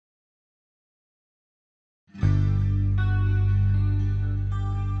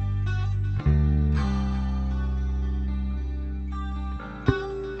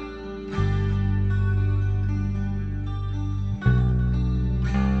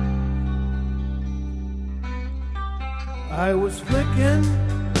I was flicking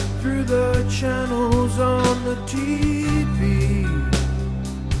through the channels on the TV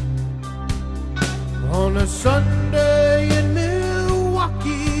on a Sunday in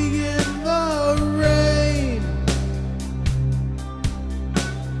Milwaukee in the rain,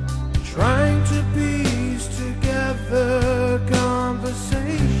 trying to piece together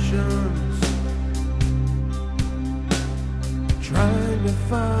conversations, trying to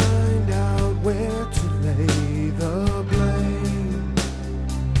find out where to lay the blame.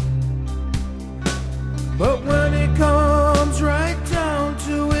 But when it comes right down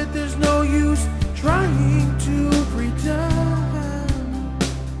to it, there's no use trying to pretend.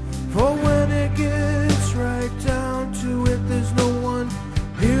 For when it gets right down to it, there's no one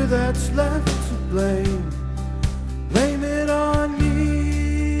here that's left to blame. Blame it on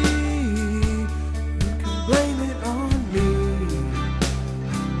me. You can blame it on me.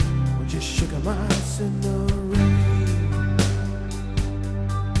 We're just sugar mice in the rain.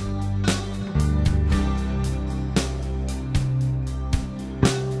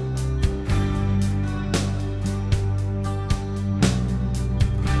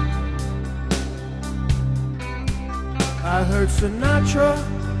 I heard Sinatra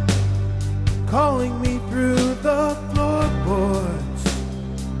calling me through the floorboards,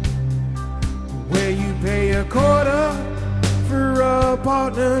 where you pay a quarter for a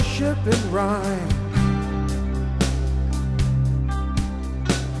partnership in rhyme.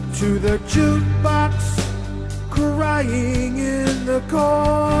 To the jukebox crying in the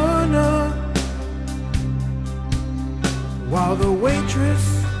corner, while the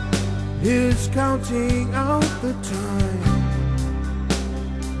waitress is counting out the time.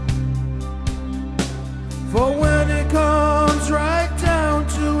 For when it comes right down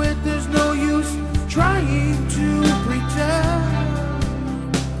to it, there's no use trying to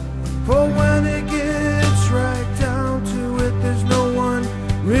pretend. For when it gets right down to it, there's no one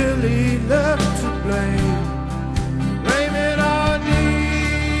really left to blame. Blame it on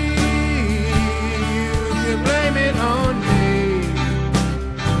me. You can blame it on me.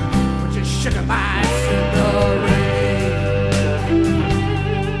 Sugar mice in the rain.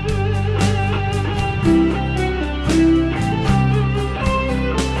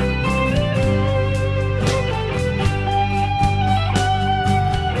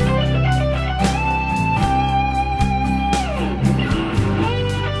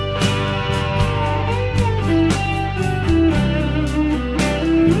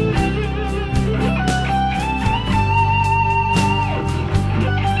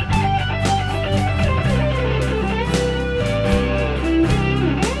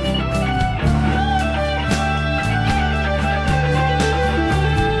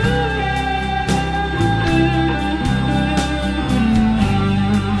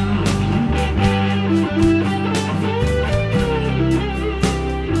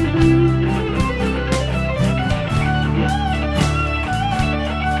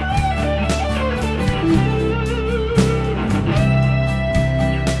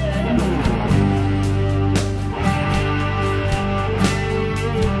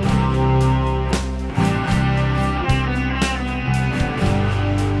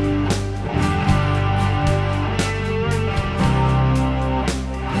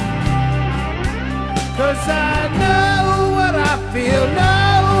 Cause I know what I feel,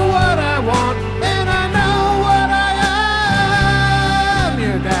 know what I want, and I know what I am.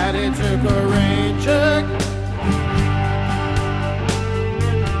 Your daddy took a rain check.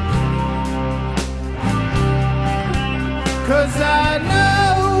 Cause I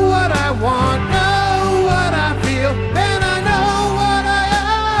know what I want, know what I feel, and I know what I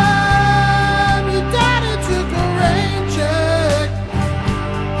am. Your daddy took a rain check.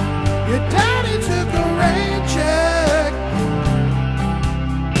 Your daddy took a rain check.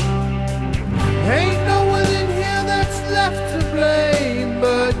 Ain't no one in here that's left to blame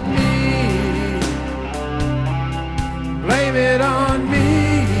but me. Blame it on me.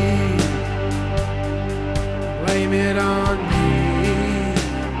 Blame it on me.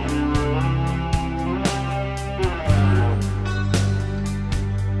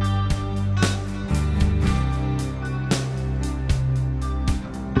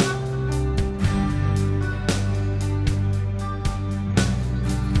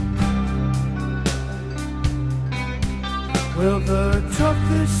 Well, the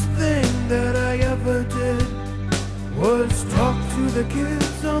toughest thing that I ever did was talk to the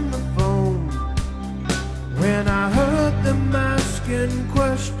kids on the phone. When I heard them asking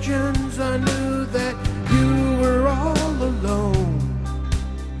questions, I knew that you were all alone.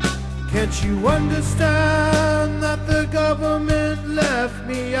 Can't you understand that the government left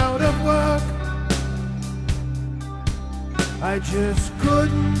me out of work? I just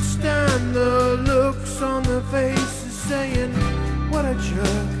couldn't stand the looks on their faces saying, what a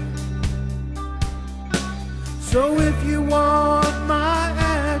jerk. So if you want my